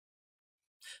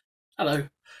Hello.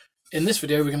 In this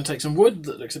video we're going to take some wood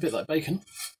that looks a bit like bacon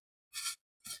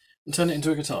and turn it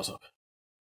into a guitar top.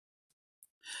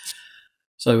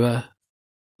 So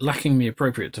lacking the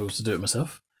appropriate tools to do it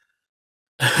myself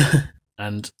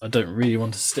and I don't really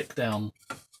want to stick down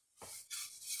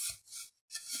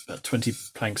about 20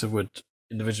 planks of wood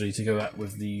individually to go at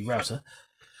with the router,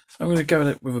 I'm going to go at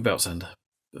it with a belt sander.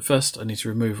 But first I need to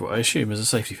remove what I assume is a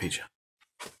safety feature.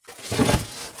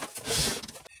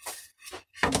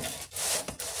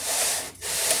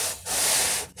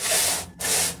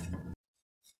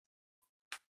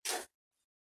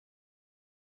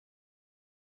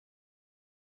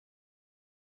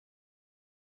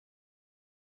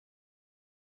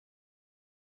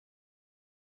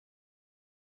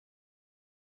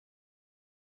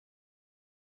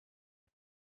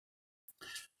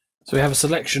 So we have a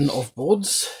selection of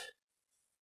boards,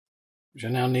 which I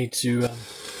now need to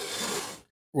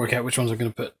work out which ones I'm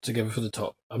going to put together for the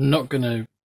top. I'm not going to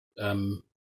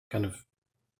kind of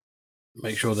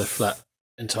make sure they're flat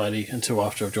entirely until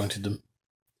after I've jointed them,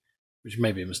 which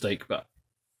may be a mistake, but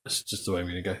that's just the way I'm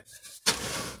going to go.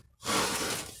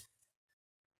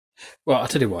 Well, I'll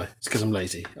tell you why. It's because I'm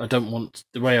lazy. I don't want...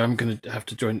 The way I'm going to have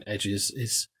to join edges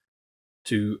is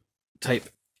to tape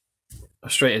a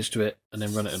straight edge to it and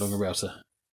then run it along a router,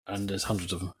 and there's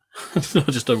hundreds of them. I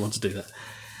just don't want to do that.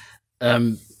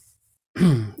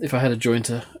 If I had a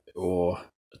jointer or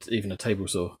even a table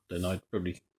saw, then I'd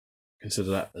probably consider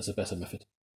that as a better method.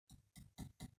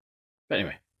 But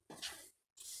anyway,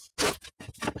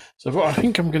 so what I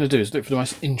think I'm going to do is look for the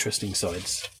most interesting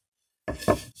sides.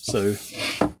 So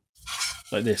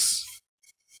like this,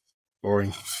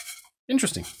 boring,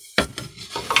 interesting.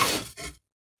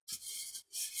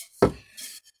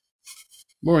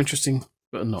 More interesting,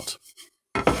 but not.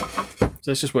 So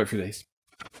let's just work through these.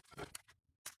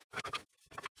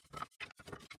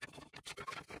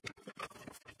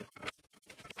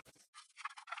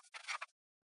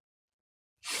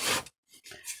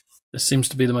 This seems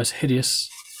to be the most hideous,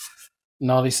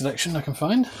 gnarly selection I can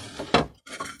find.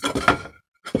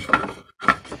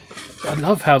 I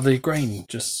love how the grain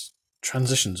just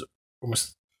transitions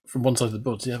almost from one side of the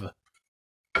board to the other.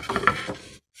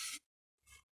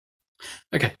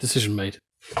 Okay, decision made.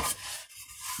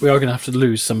 We are going to have to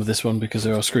lose some of this one because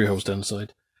there are screw holes down the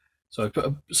side. So I put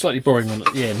a slightly boring one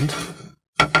at the end.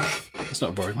 It's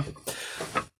not a boring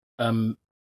one.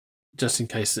 Just in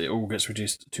case it all gets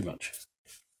reduced too much.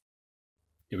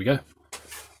 Here we go.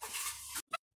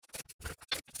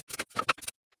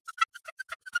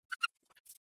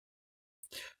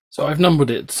 So I've numbered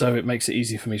it so it makes it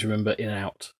easy for me to remember in and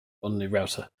out on the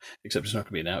router. Except it's not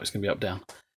going to be in and out, it's going to be up down.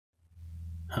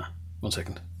 Huh. 1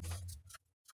 second.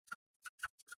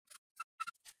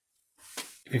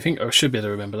 If you think I should be able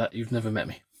to remember that, you've never met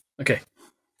me. Okay.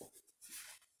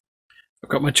 I've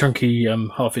got my chunky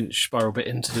 1/2 inch spiral bit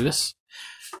in to do this.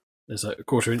 There's a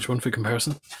 1/4 inch one for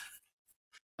comparison.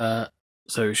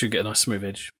 So it should get a nice smooth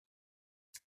edge.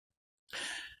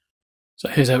 So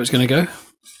here's how it's going to go.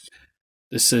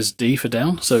 This says D for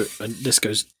down, so this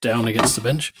goes down against the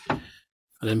bench. And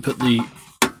then put the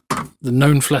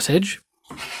known flat edge.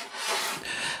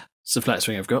 It's the flat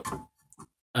swing I've got,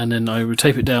 and then I would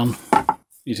tape it down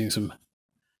using some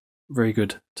very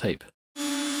good tape.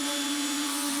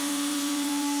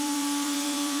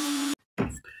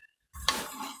 And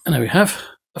there we have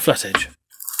a flat edge.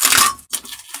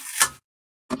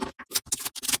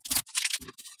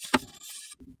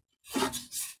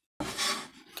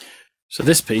 So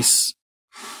this piece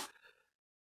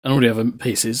and all the other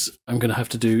pieces, I'm going to have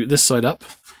to do this side up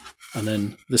and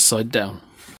then this side down.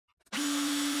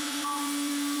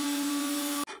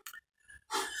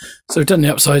 So we've done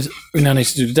the upside, we now need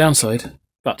to do the downside,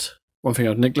 but one thing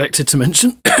I've neglected to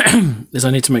mention is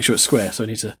I need to make sure it's square, so I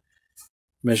need to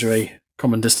measure a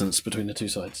common distance between the two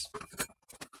sides.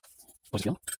 What's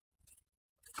it on?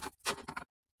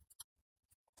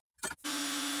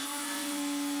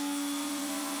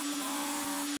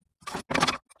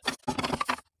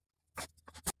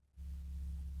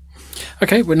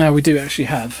 Okay, well now we do actually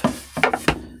have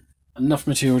enough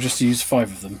material just to use 5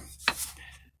 of them.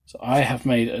 So I have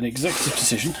made an executive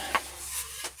decision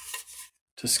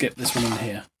to skip this one in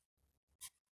here.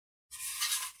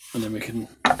 And then we can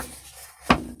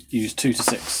use 2 to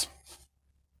 6.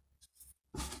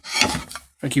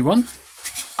 Thank you, 1.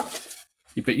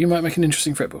 But you might make an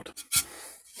interesting fretboard.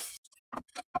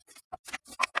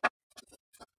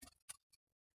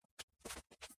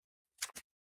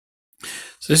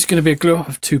 So this is going to be a glue up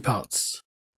of 2 parts.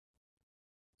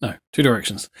 No, 2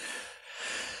 directions.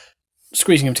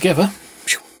 Squeezing them together,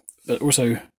 but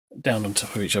also down on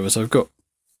top of each other. So I've got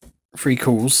 3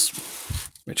 cools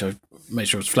which I made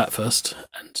sure was flat first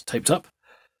and taped up,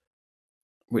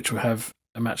 which will have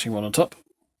a matching one on top.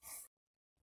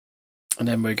 And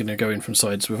then we're going to go in from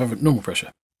sides with normal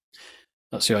pressure.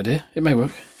 That's the idea. It may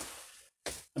work.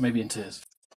 I may be in tears.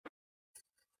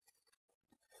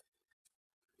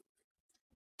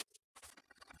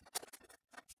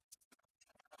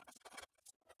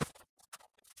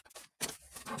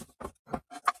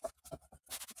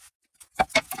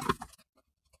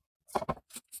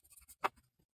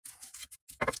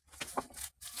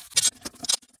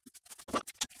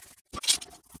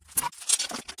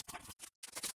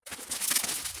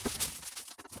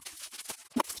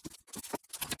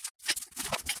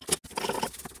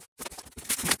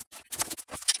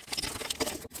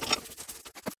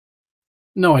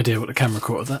 No idea what the camera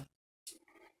caught of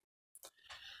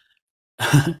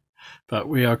that. But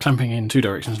we are clamping in 2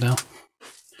 directions now.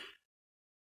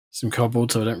 Some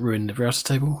cardboard so I don't ruin the router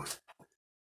table.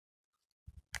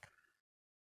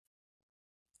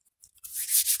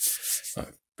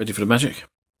 Right, ready for the magic?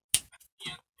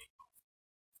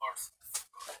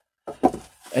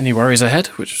 Any worries I had,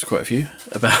 which was quite a few,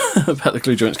 about the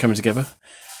glue joints coming together,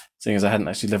 seeing as I hadn't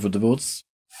actually levelled the boards,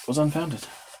 was unfounded.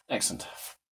 Excellent.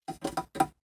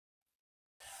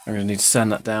 I'm going to need to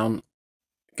sand that down,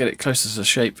 get it closer to the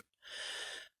shape,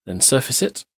 then surface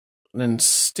it, and then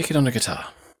stick it on the guitar.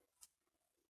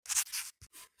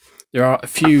 There are a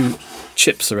few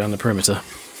chips around the perimeter.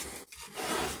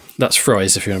 That's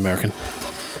fries if you're an American.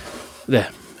 There,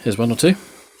 here's 1 or 2.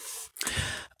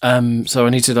 So I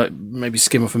need to maybe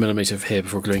skim off a millimetre of here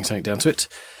before gluing something down to it.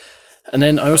 And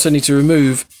then I also need to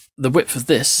remove the width of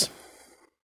this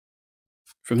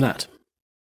from that.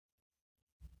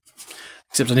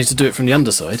 Except I need to do it from the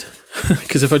underside,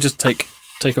 because if I just take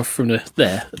off from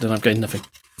there, then I've gained nothing.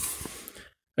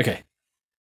 Okay.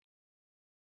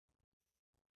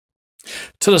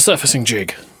 To the surfacing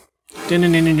jig. So a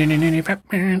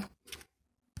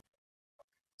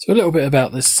little bit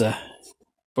about this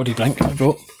body blank I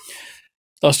bought.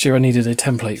 Last year I needed a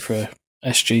template for a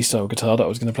SG style guitar that I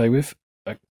was going to play with.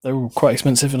 They were quite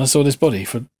expensive, and I saw this body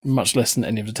for much less than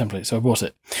any of the templates, so I bought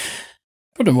it.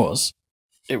 Problem was,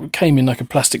 it came in like a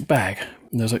plastic bag,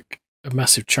 and there was like a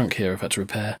massive chunk here I've had to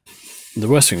repair. And the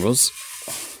worst thing was,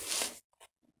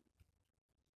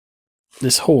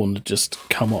 this horn had just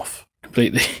come off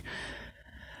completely.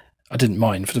 I didn't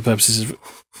mind for the purposes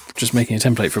of just making a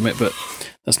template from it, but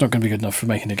that's not going to be good enough for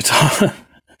making a guitar.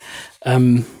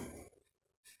 I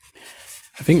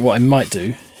think what I might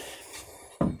do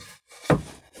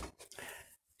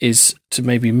is to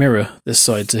maybe mirror this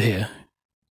side to here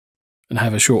and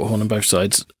have a short horn on both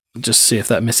sides, just see if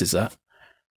that misses that,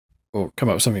 or come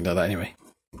up with something like that anyway.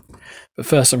 But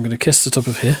first I'm going to kiss the top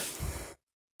of here,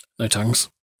 no tongues,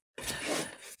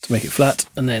 to make it flat,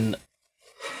 and then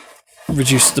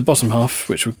reduce the bottom half,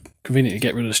 which will conveniently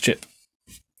get rid of this chip,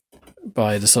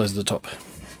 by the size of the top.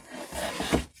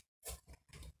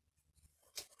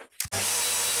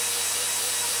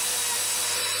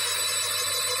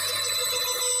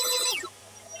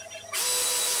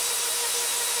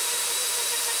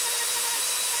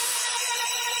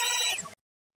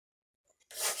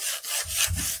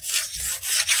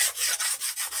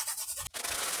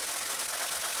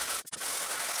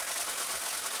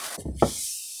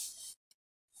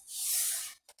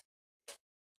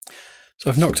 So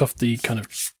I've knocked off the kind of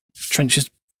trenches.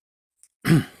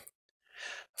 I've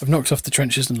knocked off the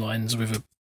trenches and lines with a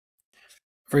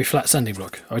very flat sanding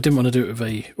block. I didn't want to do it with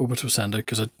a orbital sander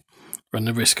because I'd run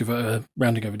the risk of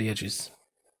rounding over the edges.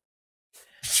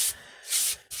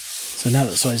 So now that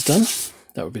the side's done,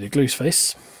 that would be the glue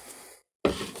face.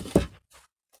 I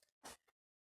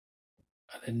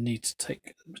then need to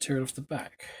take the material off the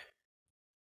back.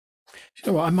 You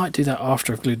know what, I might do that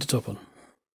after I've glued the top on.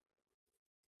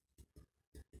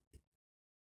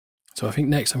 So I think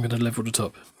next I'm going to level the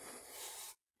top.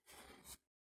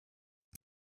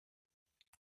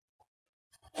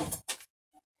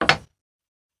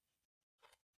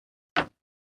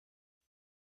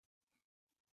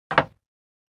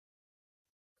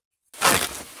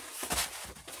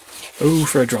 Oh,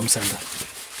 for a drum sander.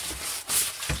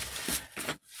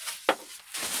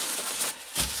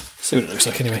 See what it looks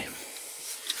like anyway.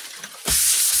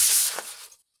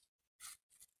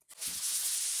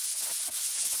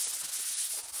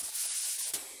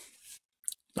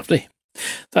 Lovely.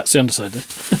 That's the underside then.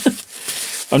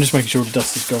 I'm just making sure the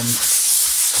dust is gone.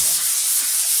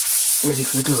 Ready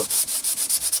for the glue up.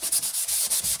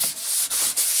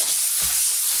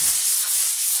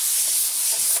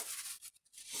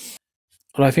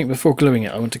 Well, I think before gluing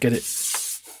it, I want to get it.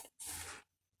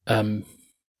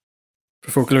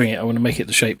 Before gluing it, I want to make it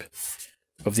the shape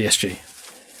of the SG.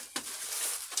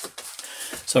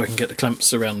 so I can get the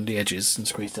clamps around the edges and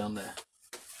squeeze down there.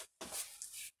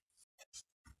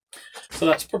 So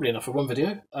that's probably enough for one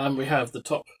video. We have the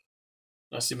top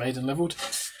nicely made and levelled.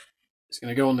 It's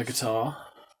going to go on the guitar,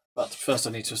 but first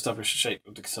I need to establish the shape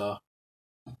of the guitar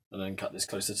and then cut this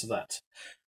closer to that.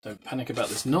 Don't panic about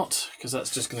this knot, because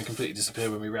that's just going to completely disappear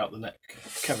when we route the neck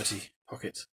cavity,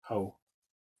 pocket, hole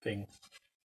thing.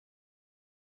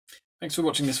 Thanks for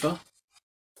watching this far.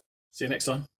 See you next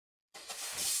time.